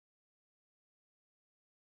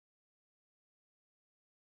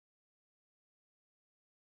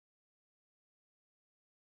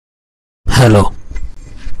Hello,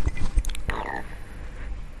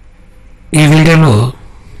 ఈ వీడియోలో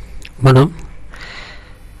మనం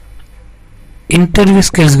ఇంటర్వ్యూ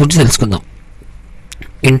స్కిల్స్ గురించి తెలుసుకుందాం.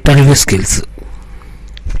 ఇంటర్వ్యూ స్కిల్స్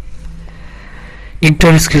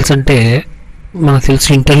అంటే మనకు తెలిసి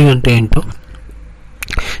ఇంటర్వ్యూ అంటే ఏంటో.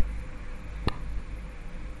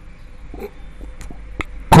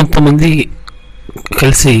 కొంతమంది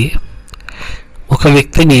కలిసి ఒక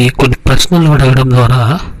వ్యక్తిని కొన్ని ప్రశ్నలు అడగడం ద్వారా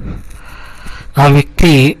ఆ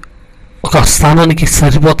వ్యక్తి ఒక స్థానానికి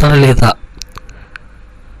సరిపోతారా లేదా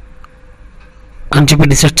అని చెప్పి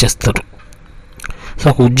డిసైడ్ చేస్తారు. సో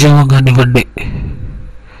ఒక ఉద్యోగం కానివ్వండి,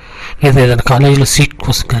 లేదా ఏదైనా కాలేజీలో సీట్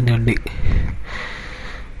కోసం కానివ్వండి,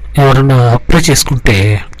 ఎవరైనా అప్లై చేసుకుంటే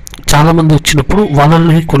చాలామంది వచ్చినప్పుడు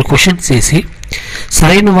వాళ్ళని కొన్ని క్వశ్చన్స్ వేసి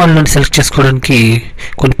సరైన వాళ్ళని సెలెక్ట్ చేసుకోవడానికి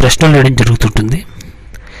కొన్ని ప్రశ్నలు వేయడం జరుగుతుంటుంది.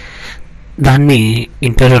 దాన్ని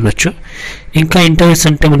ఇంటర్వ్యూ అనొచ్చు. ఇంకా ఇంటర్వ్యూస్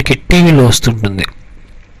అంటే మనకి టీవీలో వస్తుంటుంది.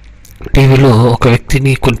 టీవీలో ఒక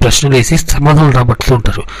వ్యక్తిని కొన్ని ప్రశ్నలు వేసి సమాధానం రాబడుతూ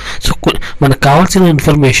ఉంటారు. సో మనకు కావాల్సిన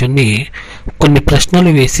ఇన్ఫర్మేషన్ని కొన్ని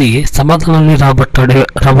ప్రశ్నలు వేసి సమాధానాన్ని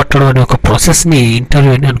రాబట్టడం అనే ఒక ప్రాసెస్ని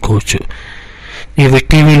ఇంటర్వ్యూ అని అనుకోవచ్చు. ఇవి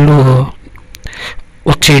టీవీలో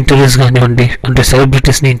వచ్చే ఇంటర్వ్యూస్ కానివ్వండి, అంటే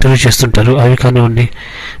సెలబ్రిటీస్ని ఇంటర్వ్యూ చేస్తుంటారు, అవి కానివ్వండి,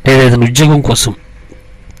 లేదా ఏదైనా ఉద్యోగం కోసం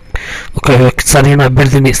ఒక సరైన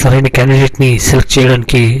అభ్యర్థిని, సరైన క్యాండిడేట్ని సెలెక్ట్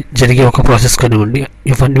చేయడానికి జరిగే ఒక ప్రాసెస్ కానివ్వండి,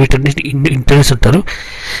 ఇవన్నీ వీటన్నిటి ఇంటర్వ్యూస్ అంటారు.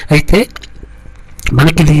 అయితే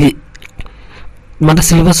మనకిది మన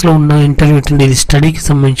సిలబస్లో ఉన్న ఇంటర్వ్యూ ఏంటంటే ఇది స్టడీకి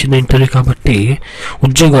సంబంధించిన ఇంటర్వ్యూ కాబట్టి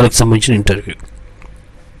ఉద్యోగాలకు సంబంధించిన ఇంటర్వ్యూ.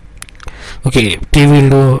 ఓకే,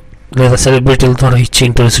 టీవీలో లేదా సెలబ్రిటీల ద్వారా ఇచ్చే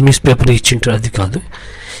ఇంటర్వ్యూస్, న్యూస్ పేపర్ ఇచ్చే ఇంటర్వ్యూ అది కాదు.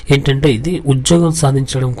 ఏంటంటే ఇది ఉద్యోగం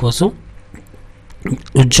సాధించడం కోసం,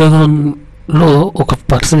 ఉద్యోగంలో ఒక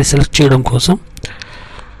పర్సన్ని సెలెక్ట్ చేయడం కోసం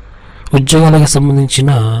ఉద్యోగాలకు సంబంధించిన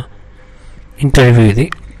ఇంటర్వ్యూ ఇది.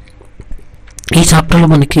 ఈ చాప్టర్లో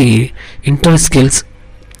మనకి ఇంటర్వ్యూ స్కిల్స్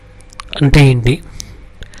అంటే ఏంటి,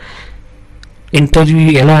 ఇంటర్వ్యూ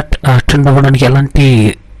ఎలా అటెండ్ అవ్వడానికి ఎలాంటి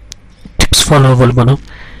టిప్స్ ఫాలో అవ్వాలి, మనం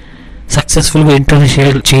సక్సెస్ఫుల్గా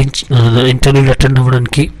ఇంటర్వ్యూలో అటెండ్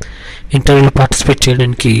అవ్వడానికి, ఇంటర్వ్యూలో పార్టిసిపేట్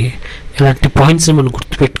చేయడానికి ఎలాంటి పాయింట్స్ని మనం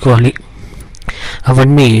గుర్తుపెట్టుకోవాలి,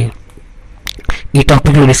 అవన్నీ ఈ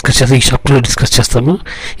టాపిక్లో ఈ చాప్టర్లో డిస్కస్ చేస్తాము.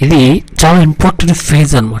 ఇది చాలా ఇంపార్టెంట్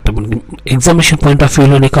ఫేజ్ అనమాట. మనకి ఎగ్జామినేషన్ పాయింట్ ఆఫ్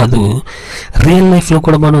వ్యూలోనే కాదు, రియల్ లైఫ్లో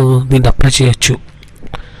కూడా మనం దీన్ని అప్లై చేయొచ్చు.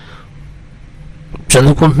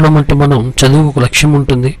 చదువుకుంటున్నామంటే మనం చదువు ఒక లక్ష్యం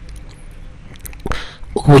ఉంటుంది,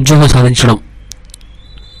 ఒక ఉద్యోగం సాధించడం,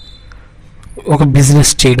 ఒక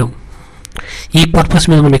బిజినెస్ చేయడం, ఈ పర్పస్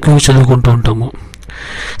మీద మనం ఎక్కువగా చదువుకుంటూ ఉంటాము.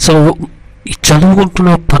 సో ఈ చదువుకుంటున్న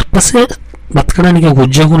పర్పసే బతకడానికి ఒక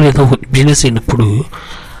ఉద్యోగం లేదా బిజినెస్ అయినప్పుడు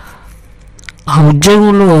ఆ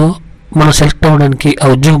ఉద్యోగంలో మనం సెలెక్ట్ అవ్వడానికి, ఆ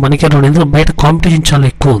ఉద్యోగం మనకే రావడం, ఎందుకంటే బయట కాంపిటీషన్ చాలా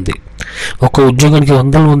ఎక్కువ ఉంది. ఒక ఉద్యోగానికి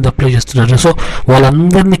 100 మంది అప్లై చేస్తున్నారు. సో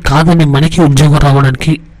వాళ్ళందరినీ కాదని మనకి ఉద్యోగం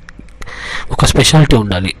రావడానికి ఒక స్పెషాలిటీ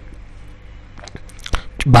ఉండాలి.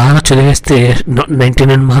 బాగా చదివేస్తే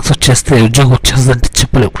 99 మార్క్స్ వచ్చేస్తే ఉద్యోగం వచ్చేస్తుంది అంటే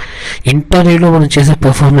చెప్పలేము. ఇంటర్వ్యూలో మనం చేసే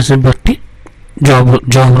పర్ఫార్మెన్స్ని బట్టి జాబ్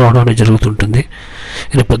రావడం అనేది జరుగుతుంటుంది.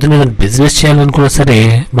 ఇలా పొద్దున్న ఏదైనా బిజినెస్ చేయాలనుకున్నా సరే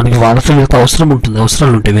మనకి వాళ్ళతో వెళ్తే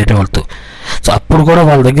అవసరాలు ఉంటాయి వేరే వాళ్ళతో. సో అప్పుడు కూడా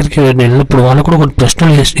వాళ్ళ దగ్గరికి వెళ్ళినప్పుడు వాళ్ళు కూడా కొన్ని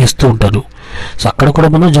ప్రశ్నలు వేస్తూ ఉంటారు. సో అక్కడ కూడా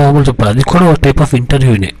మనం జవాబులు చెప్పాలి. అది కూడా ఒక టైప్ ఆఫ్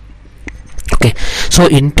ఇంటర్వ్యూనే. ఓకే, సో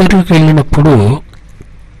ఇంటర్వ్యూకి వెళ్ళినప్పుడు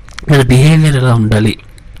మన బిహేవియర్ ఎలా ఉండాలి,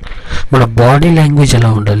 మన బాడీ లాంగ్వేజ్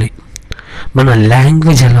ఎలా ఉండాలి, మన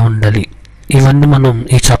లాంగ్వేజ్ ఎలా ఉండాలి, ఇవన్నీ మనం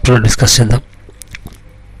ఈ చాప్టర్లో డిస్కస్ చేద్దాం.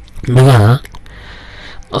 అనగా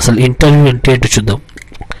అసలు ఇంటర్వ్యూ అంటే ఏంటో చూద్దాం.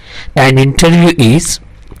 And interview is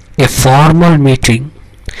a formal meeting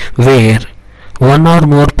where one or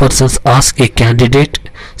more persons ask a candidate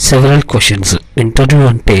several questions. Interview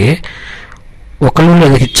అంటే ఒకరు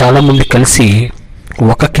లేదా చాలామంది కలిసి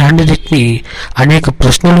ఒక క్యాండిడేట్ని అనేక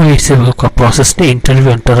ప్రశ్నలు వేసే ఒక ప్రాసెస్ని ఇంటర్వ్యూ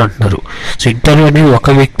అంటున్నారు. సో ఇంటర్వ్యూ అనేది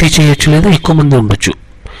ఒక వ్యక్తి చేయొచ్చు లేదా ఎక్కువ మంది ఉండొచ్చు.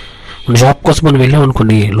 జాబ్ కోసం మనం వెళ్ళాం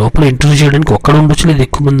అనుకోండి, లోపల ఇంటర్వ్యూ చేయడానికి ఒక్కడు ఉండొచ్చు లేదా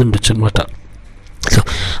ఎక్కువ మంది ఉండొచ్చు అనమాట. సో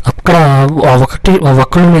అక్కడ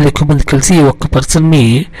ఒక్కడు లేదా ఎక్కువ మంది కలిసి ఒక్క పర్సన్ని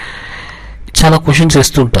చాలా క్వశ్చన్స్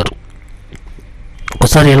వేస్తూ ఉంటారు.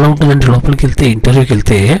 ఒకసారి ఎలా ఉంటుందంటే లోపలికి వెళ్తే, ఇంటర్వ్యూకి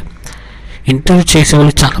వెళ్తే ఇంటర్వ్యూ చేసే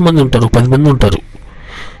వాళ్ళు చాలామంది ఉంటారు, 10 మంది ఉంటారు.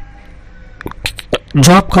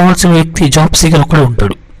 జాబ్ కావాల్సిన వ్యక్తి, జాబ్ సీకర్ ఒక్కడే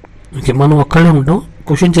ఉంటాడు. ఓకే, మనం ఒక్కడే ఉంటాం,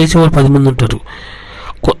 క్వశ్చన్ చేసేవాళ్ళు 10 మంది ఉంటారు.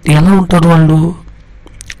 ఎలా ఉంటారు వాళ్ళు?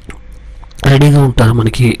 రెడీగా ఉంటారు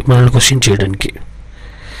మనల్ని క్వశ్చన్ చేయడానికి.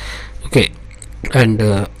 ఓకే, అండ్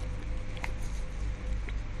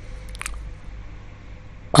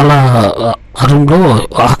అలా ఆ రూమ్లో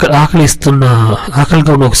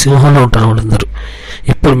ఆకలిగా ఉన్న ఒక సింహంలో ఉంటారు వాళ్ళందరూ.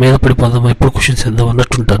 ఎప్పుడు మీద పడిపోదామా, ఎప్పుడు క్వశ్చన్స్ వేద్దాం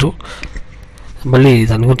అన్నట్టుంటారు. మళ్ళీ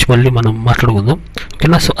దాని గురించి మళ్ళీ మనం మాట్లాడుకుందాం,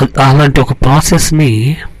 ఓకేనా. సో అలాంటి ఒక ప్రాసెస్ని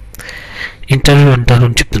ఇంటర్వ్యూ అంటారు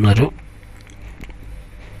అని చెప్తున్నారు.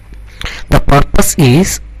 The purpose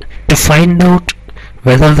is to find out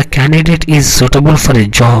whether the candidate is suitable for a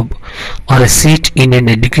job or a seat in an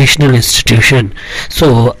educational institution. So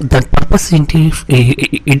దాని పర్పస్ ఏంటి,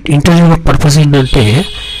 ఇంటర్వ్యూ పర్పస్ ఏంటంటే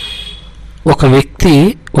ఒక వ్యక్తి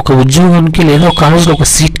ఒక ఉద్యోగానికి లేదా ఒక కాలేజ్లో ఒక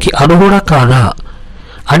సీట్కి అర్హుడా కాదా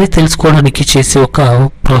అని తెలుసుకోవడానికి చేసే ఒక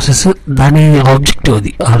ప్రాసెస్. దాని ఆబ్జెక్టివ్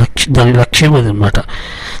అది, దాని లక్ష్యం అది అన్నమాట,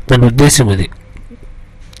 దాని ఉద్దేశం అది.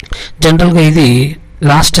 జనరల్గా ఇది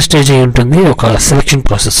లాస్ట్ స్టేజ్ అయి ఉంటుంది ఒక సెలక్షన్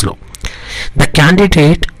ప్రాసెస్లో. The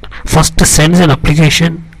candidate first sends an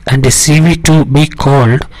application and a CV to be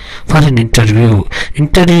called for an interview.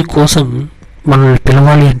 Interview కోసం మనల్ని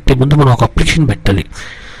పిలవాలి అంటే ముందు మనం ఒక అప్లికేషన్ పెట్టాలి.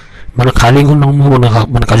 మనం ఖాళీగా ఉన్నాము,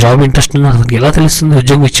 మనకు ఆ జాబ్ ఇంట్రెస్ట్ ఉన్నా అసలు ఎలా తెలుస్తుంది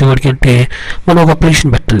ఉద్యోగం ఇచ్చేవాడికి అంటే మనం ఒక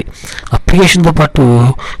అప్లికేషన్ పెట్టాలి. అప్లికేషన్తో పాటు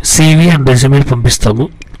CV అండ్ రెజ్యూమే పంపిస్తాము.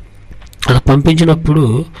 అలా పంపించినప్పుడు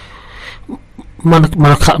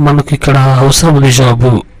మనకు ఇక్కడ అవసరం ఉంది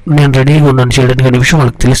జాబు, నేను రెడీగా ఉన్నాను చేయడానికి అనే విషయం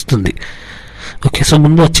వాళ్ళకి తెలుస్తుంది. ఓకే, సో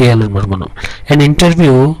ముందు అది చేయాలన్నమాట మనం. And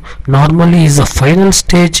interview normally is the final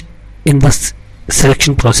stage in the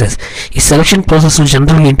selection process. ఈ సెలక్షన్ ప్రాసెస్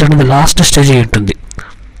జనరల్గా ఇంటర్వ్యూ లాస్ట్ స్టేజ్ అయి ఉంటుంది.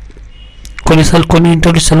 కొన్నిసార్లు కొన్ని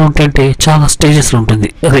ఇంటర్వ్యూస్ ఎలా ఉంటాయంటే చాలా స్టేజెస్లో ఉంటుంది.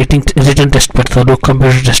 రిటన్ టెస్ట్ పెడతారు,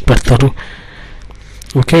 కంప్యూటర్ టెస్ట్ పెడతారు,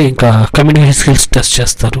 ఓకే, ఇంకా కమ్యూనికేషన్ స్కిల్స్ టెస్ట్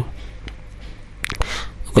చేస్తారు,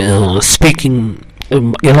 స్పీకింగ్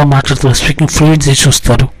ఎలా మాట్లాడుతున్నారు, స్పీకింగ్ ఫ్లూయిడ్స్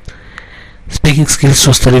చూస్తారు, స్పీకింగ్ స్కిల్స్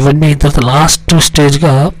చూస్తారు. ఇవన్నీ అయిన తర్వాత లాస్ట్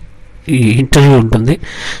స్టేజ్గా ఈ ఇంటర్వ్యూ ఉంటుంది.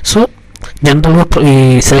 సో జనరల్గా ఈ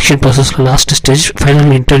సెలక్షన్ ప్రాసెస్లో లాస్ట్ స్టేజ్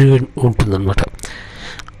ఫైనల్ ఇంటర్వ్యూ ఉంటుందన్నమాట.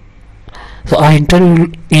 సో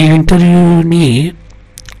ఈ ఇంటర్వ్యూని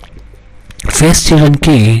ఫేస్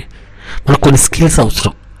చేయడానికి మనకు కొన్ని స్కిల్స్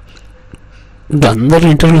అవసరం. ఇంకా అందరూ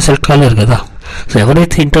ఇంటర్వ్యూలో సెలెక్ట్ కాలేరు కదా. సో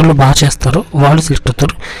ఎవరైతే ఇంటర్వ్యూలో బాగా చేస్తారో వాళ్ళు సెలెక్ట్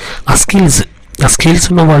అవుతారు. ఆ స్కిల్స్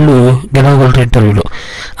ఉన్న వాళ్ళు గెలవగలరు ఇంటర్వ్యూలో.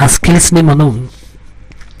 ఆ స్కిల్స్ని మనం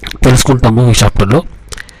తెలుసుకుంటాము ఈ చాప్టర్లో.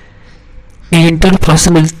 ఈ ఇంటర్వ్యూ ప్రాసెస్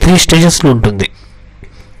అనేది 3 స్టేజెస్లో ఉంటుంది,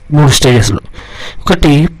 3 స్టేజెస్లో.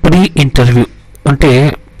 ఒకటి ప్రీ ఇంటర్వ్యూ, అంటే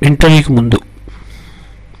ఇంటర్వ్యూకి ముందు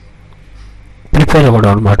ప్రిపేర్ అవ్వడం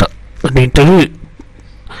అనమాట. అంటే ఇంటర్వ్యూ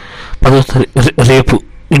 10వ తారీఖు, రేపు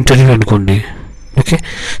ఇంటర్వ్యూ అనుకోండి, ఓకే.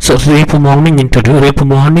 సో రేపు మార్నింగ్ ఇంటర్వ్యూ, రేపు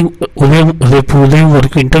ఉదయం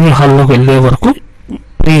వరకు ఇంటర్వ్యూ హాల్లోకి వెళ్ళే వరకు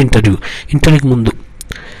ప్రీ ఇంటర్వ్యూకి ముందు.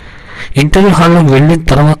 ఇంటర్వ్యూ హాల్లోకి వెళ్ళిన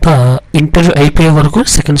తర్వాత ఇంటర్వ్యూ అయిపోయే వరకు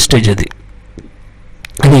సెకండ్ స్టేజ్ అది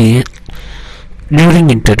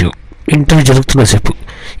డ్యూరింగ్ ఇంటర్వ్యూ జరుగుతున్న సేపు.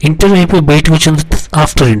 ఇంటర్వ్యూ అయిపోయి బయటకు వచ్చిన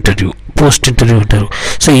ఆఫ్టర్ ఇంటర్వ్యూ, పోస్ట్ ఇంటర్వ్యూ అంటారు.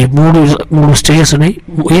 సో ఈ మూడు స్టేజెస్ ఉన్నాయి.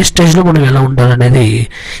 ఏ స్టేజ్లో మనం ఎలా ఉండాలనేది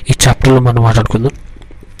ఈ చాప్టర్లో మనం మాట్లాడుకుందాం.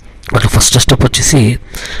 బట్ ఫస్ట్ స్టెప్ వచ్చేసి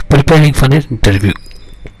preparing for N interview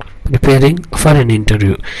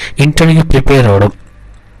prepare అవ్వడం.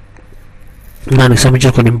 దానికి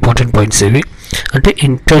సంబంధించిన కొన్ని ఇంపార్టెంట్ పాయింట్స్ ఇవి. అంటే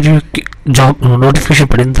ఇంటర్వ్యూకి జాబ్ నోటిఫికేషన్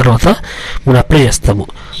పడిన తర్వాత మనం అప్లై చేస్తాము,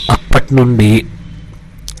 అప్పటి నుండి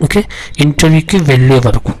ఓకే ఇంటర్వ్యూకి వెళ్ళే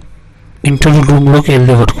వరకు, ఇంటర్వ్యూ రూమ్లోకి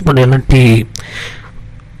వెళ్ళే వరకు మనం ఎలాంటి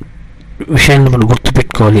విషయాలను మనం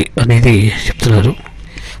గుర్తుపెట్టుకోవాలి అనేది చెప్తున్నారు.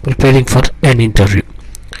 Preparing for N interview.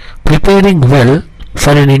 Preparing well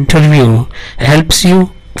for an interview helps you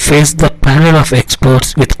face the panel of experts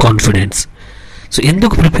with confidence. So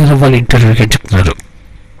ఎందుకు ప్రిపేర్ అవ్వాలి ఇంటర్వ్యూకి అని చెప్తున్నారు.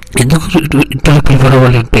 ఎందుకు ఇంటర్వ్యూ ప్రిపేర్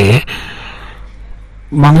అవ్వాలంటే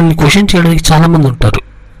మనల్ని క్వశ్చన్ చేయడానికి చాలామంది ఉంటారు.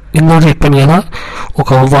 ఇందులో చెప్పాను కదా,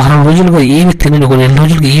 ఒక వారం రోజులుగా ఏమి తినని, ఒక 2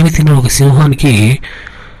 రోజులుగా ఏమి తినని ఒక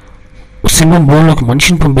సింహం బోన్లోకి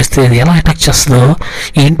మనిషిని పంపిస్తే అది ఎలా అటాక్ చేస్తుందో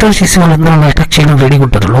ఈ ఇంటర్వ్యూ చేసే వాళ్ళందరూ అలా అటాక్ చేయడం రెడీగా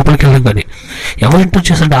ఉంటారు. లోపలికి వెళ్ళడం కానీ ఎవరు ఇంటర్వ్యూ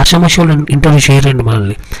చేస్తుంటే ఆశామాషి వాళ్ళు ఇంటర్వ్యూ చేయరండి,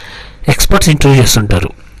 మనల్ని ఎక్స్పర్ట్స్ ఇంటర్వ్యూ చేస్తుంటారు.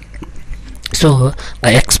 సో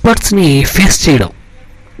ఆ ఎక్స్పర్ట్స్ని ఫేస్ చేయడం,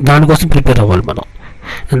 దానికోసం ప్రిపేర్ అవ్వాలి మనం.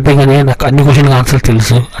 అంతేగాని నాకు అన్ని క్వశ్చన్లకు ఆన్సర్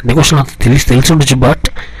తెలుసు, అన్ని క్వశ్చన్ తెలిసి ఉండొచ్చు, బట్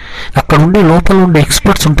అక్కడ లోపల ఉండే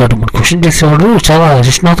ఎక్స్పర్ట్స్ ఉంటారు. మన క్వశ్చన్ చేసేవాడు చాలా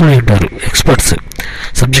నిష్ణాతులు ఉంటారు, ఎక్స్పర్ట్స్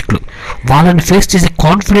సబ్జెక్టులు. వాళ్ళని ఫేస్ చేసే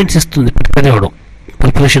కాన్ఫిడెన్స్ ఇస్తుంది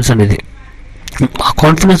ప్రిపరేషన్స్ అనేది. ఆ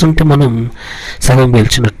కాన్ఫిడెన్స్ ఉంటే మనం సగం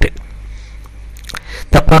గెలిచినట్టే.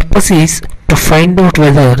 The purpose is to find out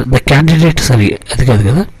whether the candidate, అది కాదు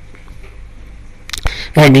కదా.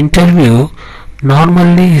 And interview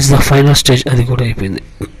normally is the final stage, అది కూడా అయిపోయింది.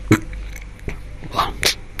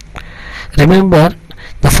 Remember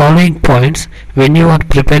the following points when you are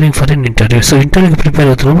preparing for N interview. So ఇంటర్వ్యూకి ప్రిపేర్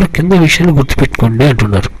అవుతున్నప్పుడు కింద విషయాన్ని గుర్తుపెట్టుకోండి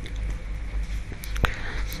అంటున్నారు.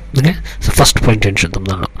 ఓకే, సో ఫస్ట్ పాయింట్ ఏంటి చూద్దాం.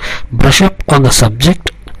 దానిలో brush up on the subject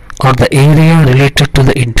are the area related to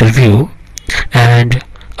the interview and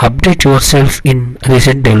update your self in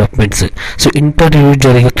recent developments. So interview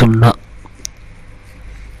జరుగుతున్న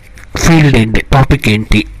ఫీల్డ్ ఏంటి, టాపిక్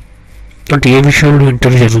ఏంటి, అంటే ఏ విషయంలో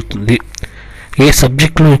ఇంటర్వ్యూ జరుగుతుంది, ఏ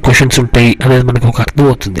సబ్జెక్ట్లో క్వశ్చన్స్ ఉంటాయి అనేది మనకు ఒక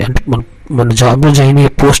అర్థమవుతుంది. అంటే మన జాబ్లో జాయిన్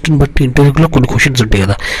అయ్యే పోస్ట్ని బట్టి ఇంటర్వ్యూలో కొన్ని క్వశ్చన్స్ ఉంటాయి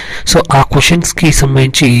కదా. సో ఆ క్వశ్చన్స్కి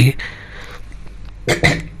సంబంధించి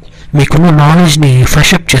మీకున్న నాలెడ్జ్ని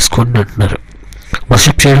ఫ్రెషప్ చేసుకోండి అంటున్నారు.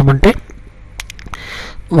 ఫ్రెషప్ చేయడం అంటే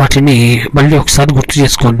వాటిని మళ్ళీ ఒకసారి గుర్తు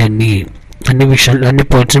చేసుకోండి, అన్ని విషయాలు, అన్ని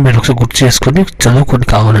పాయింట్స్ని మీరు ఒకసారి గుర్తు చేసుకొని చదువుకొని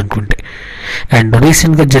కావాలనుకుంటే. అండ్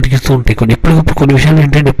రీసెంట్గా జరుగుతూ ఉంటాయి ఎప్పటికప్పుడు కొన్ని విషయాలు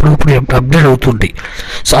ఏంటంటే ఎప్పటికప్పుడు అప్డేట్ అవుతుంటాయి.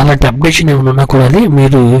 సో అలాంటి అప్డేషన్ ఏమైనా ఉన్నా కూడా అది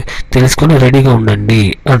మీరు తెలుసుకొని రెడీగా ఉండండి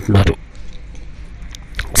అంటున్నారు.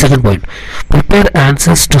 Second point, prepare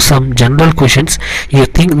answers to some general questions you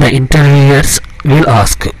think the interviewers will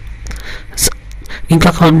ask. ఇంకా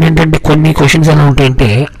ఏంటంటే కొన్ని క్వశ్చన్స్ ఎలా ఉంటాయంటే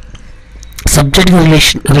సబ్జెక్ట్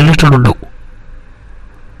రిలేటెడ్ ఉండవు.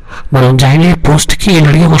 మనం జాయిన్ అయ్యే పోస్ట్కి వీళ్ళు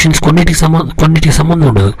అడిగే క్వశ్చన్స్ కొన్నిటికి సంబంధం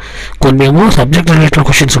ఉండదు. కొన్ని ఏమో సబ్జెక్ట్ రిలేటెడ్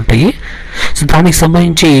క్వశ్చన్స్ ఉంటాయి. సో దానికి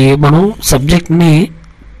సంబంధించి మనం సబ్జెక్ట్ని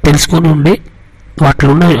తెలుసుకొని ఉండి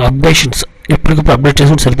వాటిలో ఉన్న అప్డేషన్స్ ఎప్పటికప్పుడు అప్డేట్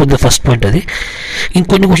చేసుకుంటే సరిపోతుంది. ఫస్ట్ పాయింట్ అది.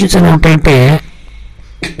 ఇంకొన్ని క్వశ్చన్స్ ఎలా ఉంటాయంటే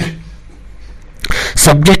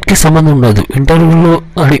సబ్జెక్ట్కి సంబంధం ఉండదు. ఇంటర్వ్యూలో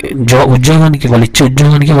ఉద్యోగానికి వాళ్ళు ఇచ్చే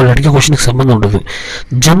ఉద్యోగానికి వాళ్ళు అడిగే క్వశ్చన్కి సంబంధం ఉండదు.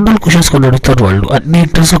 జనరల్ క్వశ్చన్స్ కొన్ని అడుగుతారు వాళ్ళు. అన్ని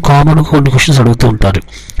ఇంటర్వ్యూస్లో కామన్గా కొన్ని క్వశ్చన్స్ అడుగుతూ ఉంటారు.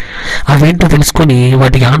 అవేంటో తెలుసుకొని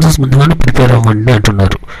వాటికి ఆన్సర్స్ ముందుగానే ప్రిపేర్ అవ్వండి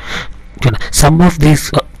అంటున్నారు. Some of these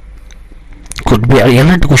could be,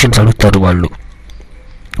 ఎలాంటి క్వశ్చన్స్ అడుగుతారు వాళ్ళు.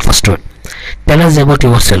 First one, tell us about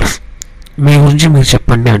your self. మీ గురించి మీరు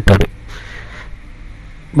చెప్పండి అంటారు.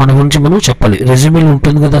 మన గురించి మనం చెప్పాలి. రెజ్యూమేలో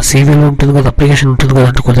ఉంటుంది కదా, సీవీలో ఉంటుంది కదా, అప్లికేషన్ ఉంటుంది కదా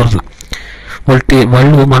అంటే కుదరదు.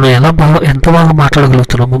 వాళ్ళు మనం ఎంత బాగా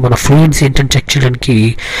మాట్లాడగలుగుతున్నామో మన ఫ్లూయెన్సీ ఏంటని చెక్ చేయడానికి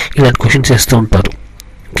ఇలాంటి క్వశ్చన్స్ వేస్తూ ఉంటారు.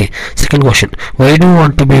 Okay. Second question, why do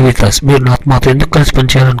want to be with us. మీరు మాతో ఎందుకు కలిసి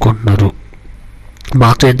పనిచేయాలనుకుంటున్నారు,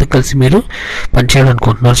 మాతో ఎందుకు కలిసి మీరు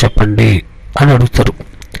పనిచేయాలనుకుంటున్నారు చెప్పండి అని అడుగుతారు.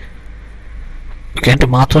 ఓకే, అంటే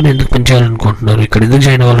మాతోనే ఎందుకు పనిచేయాలనుకుంటున్నారు, ఇక్కడ ఎందుకు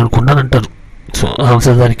జాయిన్ అవ్వాలనుకుంటున్నారు అంటారు. సో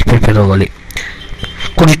ఆన్సర్ దానికి ప్రిపేర్ అవ్వాలి.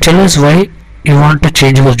 కొన్ని tell us why you want to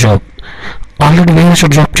change your job. Already వేరే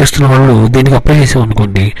చోట జాబ్ చేస్తున్న వాళ్ళు దీనికి అప్లై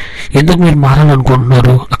చేసామనుకోండి, ఎందుకు మీరు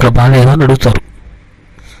మారాలనుకుంటున్నారు, అక్కడ బాగాలేదా అని అడుగుతారు.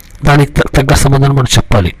 దానికి తగ్గ సమాధానం మనం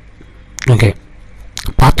చెప్పాలి. ఓకే,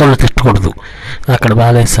 పాత వాళ్ళు తిట్టకూడదు. అక్కడ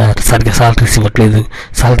బాగాలేదు సార్, సరిగ్గా సాలరీస్ ఇవ్వట్లేదు,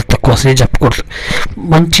 సాలరీ తక్కువ వస్తాయని చెప్పకూడదు.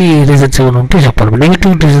 మంచి రీజన్స్ ఏమైనా ఉంటే చెప్పాలి,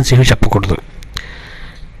 నెగిటివ్ రీజన్స్ ఏమి చెప్పకూడదు.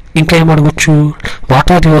 ఇంకా ఏం అడగచ్చు, what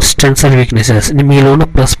are your strengths and weaknesses. మీలో ఉన్న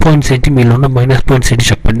ప్లస్ పాయింట్స్ ఏంటి, మీలో ఉన్న మైనస్ పాయింట్స్ ఏంటి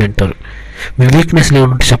చెప్పండి అంటారు. మీ వీక్నెస్లు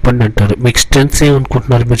ఏమంటే చెప్పండి అంటారు. మీకు స్ట్రెంగ్స్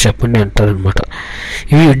ఏమనుకుంటున్నారు మీరు చెప్పండి అంటారు అనమాట.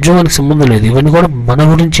 ఇవి ఉద్యోగానికి సంబంధం లేదు. ఇవన్నీ కూడా మన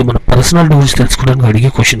గురించి, మన పర్సనాలిటీ గురించి తెలుసుకోవడానికి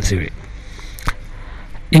అడిగే క్వశ్చన్స్ ఇవి.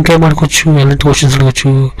 ఇంకా ఏం అడగచ్చు, ఎలాంటి క్వశ్చన్స్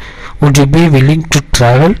అడగచ్చు, would you be willing to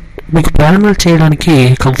travel. మీకు ప్రయాణాలు చేయడానికి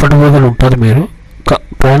కంఫర్టబుల్గా ఉంటారు, మీరు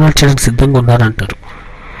ప్రయాణాలు చేయడానికి సిద్ధంగా ఉన్నారంటారు.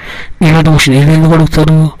 ఇలాంటి క్వశ్చన్ ఏది ఎందుకు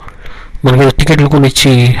అడుగుతారు, మనకి టికెట్లు కొని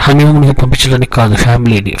ఇచ్చి హనీమూన్కి పంపించడానికి కాదు,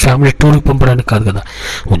 ఫ్యామిలీ టూర్కి పంపడానికి కాదు కదా.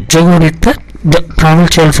 ఉద్యోగం అయితే ట్రావెల్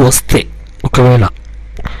చేయాల్సి వస్తే ఒకవేళ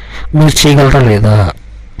మీరు చేయగలరా లేదా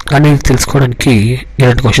అనేది తెలుసుకోవడానికి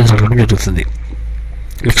ఇలాంటి క్వశ్చన్స్ అడగడం జరుగుతుంది.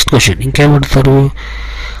 Next question ఇంకేమంటారు,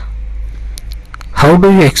 how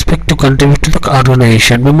do you expect to contribute to the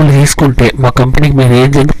organisation. మిమ్మల్ని తీసుకుంటే మా కంపెనీకి మీరు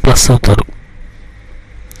ఏదైనా ప్లస్ అవుతారు.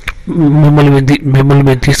 మిమ్మల్ని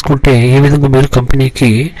మేము తీసుకుంటే ఏ విధంగా మీరు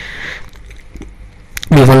కంపెనీకి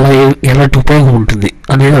మీ వల్ల ఎలాంటి ఉపయోగం ఉంటుంది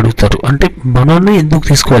అనేది అడుగుతారు. అంటే మనల్ని ఎందుకు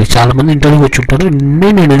తీసుకోవాలి, చాలామంది ఇంటర్వ్యూ వచ్చి ఉంటారు,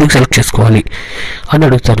 నేను ఎందుకు సెలెక్ట్ చేసుకోవాలి అని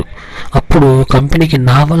అడుగుతారు. అప్పుడు కంపెనీకి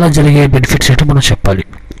నా వల్ల జరిగే బెనిఫిట్స్ ఏంటో మనం చెప్పాలి.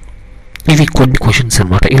 ఇవి కొన్ని క్వశ్చన్స్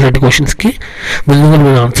అనమాట. ఇలాంటి క్వశ్చన్స్కి ముందుగా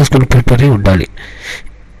మనం ఆన్సర్స్ కొన్ని ప్రిపేర్ అయి ఉండాలి.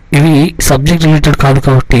 ఇవి సబ్జెక్ట్ రిలేటెడ్ కాదు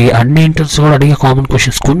కాబట్టి అన్ని ఇంటర్వ్యూస్ కూడా అడిగే కామన్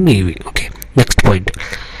క్వశ్చన్స్ కొన్ని ఇవి. Okay, next point,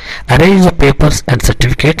 arrange the papers and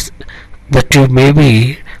certificates that you may be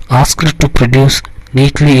asked to produce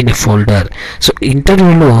neatly in a folder. So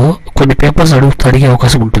ఇంటర్వ్యూలో కొన్ని పేపర్స్ అడిగే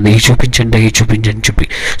అవకాశం ఉంటుంది, ఈ చూపించండి చెప్పి.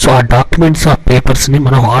 సో ఆ డాక్యుమెంట్స్, ఆ పేపర్స్ని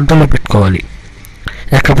మనం ఆర్డర్లో పెట్టుకోవాలి.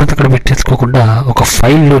 ఎక్కడ పడితే అక్కడ పెట్టేసుకోకుండా ఒక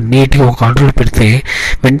ఫైల్లో నీట్గా ఒక ఆర్డర్లో పెడితే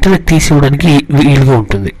వెంటనే తీసి ఇవ్వడానికి వీలుగా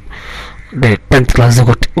ఉంటుంది. అంటే 10th క్లాస్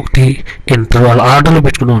ఒకటి ఇంటర్ వాళ్ళు ఆర్డర్లో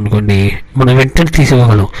పెట్టుకున్నాం అనుకోండి, మనం వెంటనే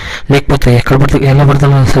తీసివ్వగలం. లేకపోతే ఎక్కడ పడితే ఎలా పడితే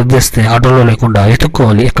అలా సర్దేస్తే ఆర్డర్లో లేకుండా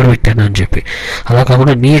ఎత్తుక్కోవాలి ఎక్కడ పెట్టాను అని చెప్పి. అలా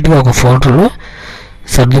కాకుండా నీట్గా ఒక ఫోల్డర్లో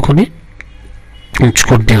సర్దుకొని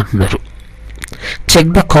ఉంచుకుంటే అంటున్నారు.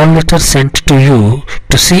 Check the call letter sent to you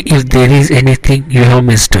to see if there is anything you have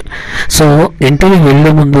missed. So interview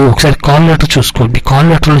వెళ్ళే ముందు ఒకసారి కాల్ లెటర్ చూసుకోండి. కాల్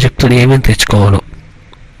లెటర్లో చెప్తాడు ఏమేమి తెచ్చుకోవాలో.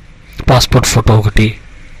 పాస్పోర్ట్ ఫోటో ఒకటి,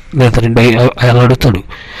 లేదా 2 అలా అడుగుతాడు.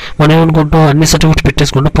 మనం ఏమనుకుంటాం, అన్ని సర్టిఫికేట్స్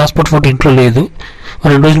పెట్టేసుకుంటాం, పాస్పోర్ట్ ఫోటో ఇంట్లో లేదు,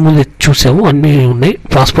 2 రోజుల ముందు చూసాము అన్నీ ఉన్నాయి,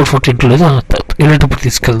 పాస్పోర్ట్ ఫోటో ఇంట్లో లేదు, వెళ్ళేటప్పుడు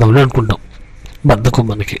తీసుకెళ్దామని అనుకుంటాం. బద్ధకం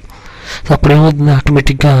మనకి. సో అప్పుడు ఏమవుతుంది,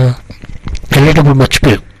 ఆటోమేటిక్గా వెళ్ళేటప్పుడు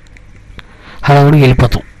మర్చిపోయాం, హడావుడికి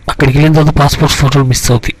వెళ్ళిపోతాం. అక్కడికి వెళ్ళిన తర్వాత పాస్పోర్ట్ ఫోటోలు మిస్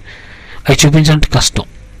అవుతాయి, అవి చూపించాలంటే కష్టం.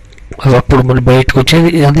 అప్పుడు మళ్ళీ బయటకు వచ్చేది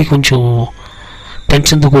అది కొంచెం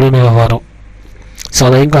టెన్షన్తో కూడిన వ్యవహారం. సో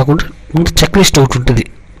అలా ఏం కాకుండా ముందు చెక్ లిస్ట్ ఒకటి ఉంటుంది,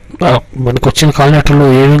 మనకు వచ్చిన కాల్ లెటర్లో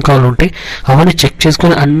ఏమేమి కావాలి ఉంటాయి అవన్నీ చెక్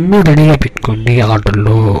చేసుకొని అన్నీ రెడీగా పెట్టుకోండి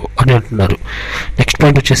ఆర్డర్లో అని అంటున్నారు. నెక్స్ట్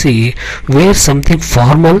పాయింట్ వచ్చేసి wear something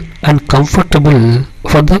formal and comfortable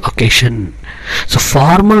for the occasion. So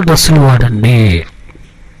formal డ్రెస్సులు వాడండి,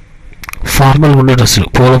 ఫార్మల్గా ఉండే డ్రెస్సులు,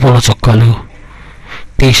 పూల చొక్కాలు,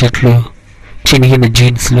 టీషర్ట్లు, చినిగిన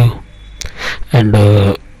జీన్స్లు అండ్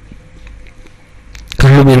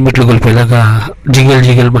కళ్ళు మిరుమిట్లు గొలిపేలాగా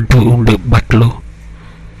జిగల్ అంటూ ఉండే బట్టలు.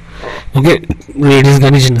 ఓకే, లేడీస్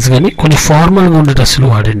కానీ జెంట్స్ కానీ కొంచెం ఫార్మల్గా ఉండే డ్రెస్సులు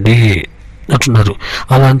వాడండి అంటున్నారు.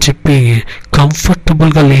 అలా అని చెప్పి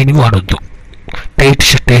కంఫర్టబుల్గా లేని వాడొద్దు. టైట్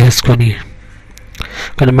షర్ట్ వేసుకొని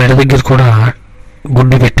కానీ మెడ దగ్గర కూడా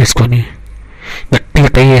గుండె పెట్టేసుకొని గట్టిగా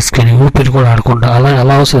టై వేసుకొని ఊపిరి కూడా ఆడకుండా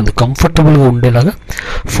అలా అవసరం. కంఫర్టబుల్గా ఉండేలాగా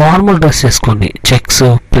ఫార్మల్ డ్రెస్ వేసుకోండి, చెక్స్,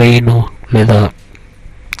 ప్లెయిన్ లేదా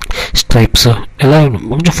స్ట్రైప్స్ ఎలా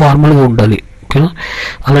కొంచెం ఫార్మల్గా ఉండాలి. ఓకేనా,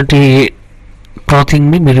 అలాంటి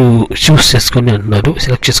క్లాతింగ్ని మీరు చూస్ చేసుకొని అంటున్నారు,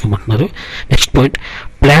 select చేసుకోమంటున్నారు. Next point,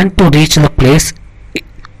 plan to reach the place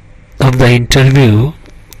of the interview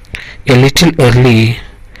a little early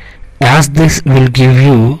as this will give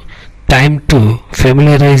you time to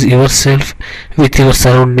familiarize yourself with your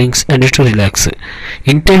surroundings and to relax.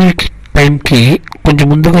 Interview టైంకి కొంచెం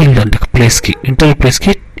ముందుగా వెళ్ళండి ప్లేస్కి, ఇంటర్వ్యూ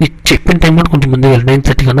ప్లేస్కి చెప్పిన time కూడా కొంచెం ముందుగా వెళ్ళండి.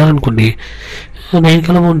 9:30 అన్నారనుకోండి, 9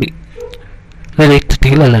 కల్లా పోండి, లేదా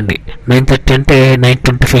 8:30 వెళ్ళండి. 9:30 అంటే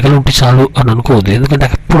 9:25 కల్లా ఉంటే చాలు అని అనుకోవద్దు, ఎందుకంటే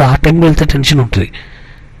అప్పుడు ఆ టైంలో వెళ్తే టెన్షన్ ఉంటుంది.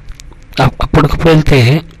 అప్పటికప్పుడు వెళ్తే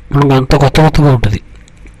మనకు అంత కొత్తగా ఉంటుంది.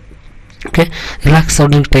 ఓకే, రిలాక్స్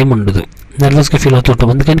అవ్వడానికి టైం ఉండదు, నర్వస్గా ఫీల్ అవుతుంటాం.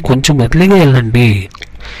 అందుకని కొంచెం ఎర్లీగా వెళ్ళండి,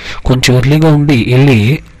 కొంచెం ఎర్లీగా వెళ్ళి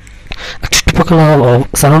చుట్టుపక్కల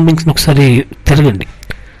సరౌండింగ్స్ని ఒకసారి తిరగండి.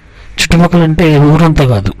 చుట్టుపక్కల అంటే ఊరంతా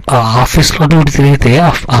కాదు, ఆ ఆఫీస్లో అటు తిరిగితే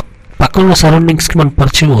ఆ పక్కన ఉన్న సరౌండింగ్స్కి మనం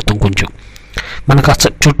పరిచయం అవుతాం, కొంచెం మనకు ఆ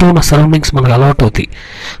చుట్టూ ఉన్న సరౌండింగ్స్ మనకు అలవాటు అవుతాయి,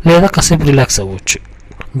 లేదా కాసేపు రిలాక్స్ అవ్వచ్చు.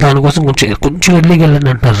 దానికోసం కొంచెం ఎర్లీగా వెళ్ళండి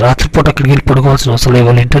అంటారు. రాత్రిపూట అక్కడికి వెళ్ళి పడుకోవాల్సిన అవసరం లేదు.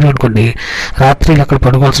 వాళ్ళ ఇంటర్వ్యూ అనుకోండి, రాత్రి అక్కడ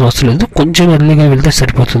పడుకోవాల్సిన అవసరం లేదు, కొంచెం ఎర్లీగా వెళ్తే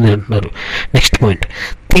సరిపోతుంది అంటున్నారు. Next point,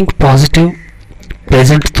 think positive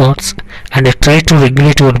pleasant thoughts and try to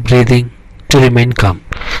regulate your breathing to remain com.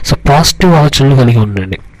 So positive ఆలోచనలు కలిగి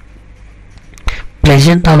ఉండండి,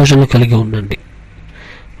 ప్లెజెంట్ ఆలోచనలు కలిగి ఉండండి,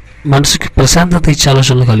 మనసుకి ప్రశాంతత ఇచ్చే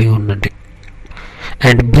ఆలోచనలు కలిగి ఉండండి.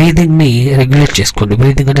 అండ్ బ్రీదింగ్ని రెగ్యులేట్ చేసుకోండి.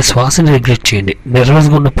 బ్రీదింగ్ అంటే శ్వాసని రెగ్యులేట్ చేయండి.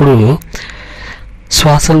 నర్వస్గా ఉన్నప్పుడు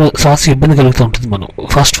శ్వాస ఇబ్బంది కలుగుతూ ఉంటుంది, మనం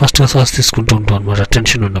ఫాస్ట్గా శ్వాస తీసుకుంటూ ఉంటాం అనమాట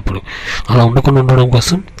టెన్షన్ ఉన్నప్పుడు. అలా ఉండకుండా ఉండడం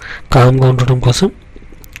కోసం, కామ్గా ఉండడం కోసం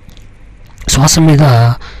శ్వాస మీద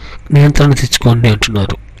నియంత్రణ తెచ్చుకోండి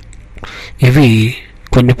అంటున్నారు. ఇవి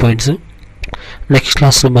కొన్ని పాయింట్స్. నెక్స్ట్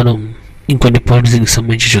క్లాస్లో మనం ఇంకొన్ని పాయింట్స్ దీనికి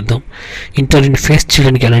సంబంధించి చూద్దాం. ఇంటర్వ్యూని ఫేస్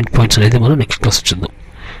చేయడానికి ఎలాంటి పాయింట్స్ అనేది మనం నెక్స్ట్ క్లాస్ చూద్దాం.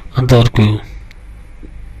 అంతవరకు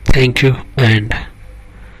థ్యాంక్ యూ అండ్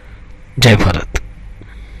జై భారత్.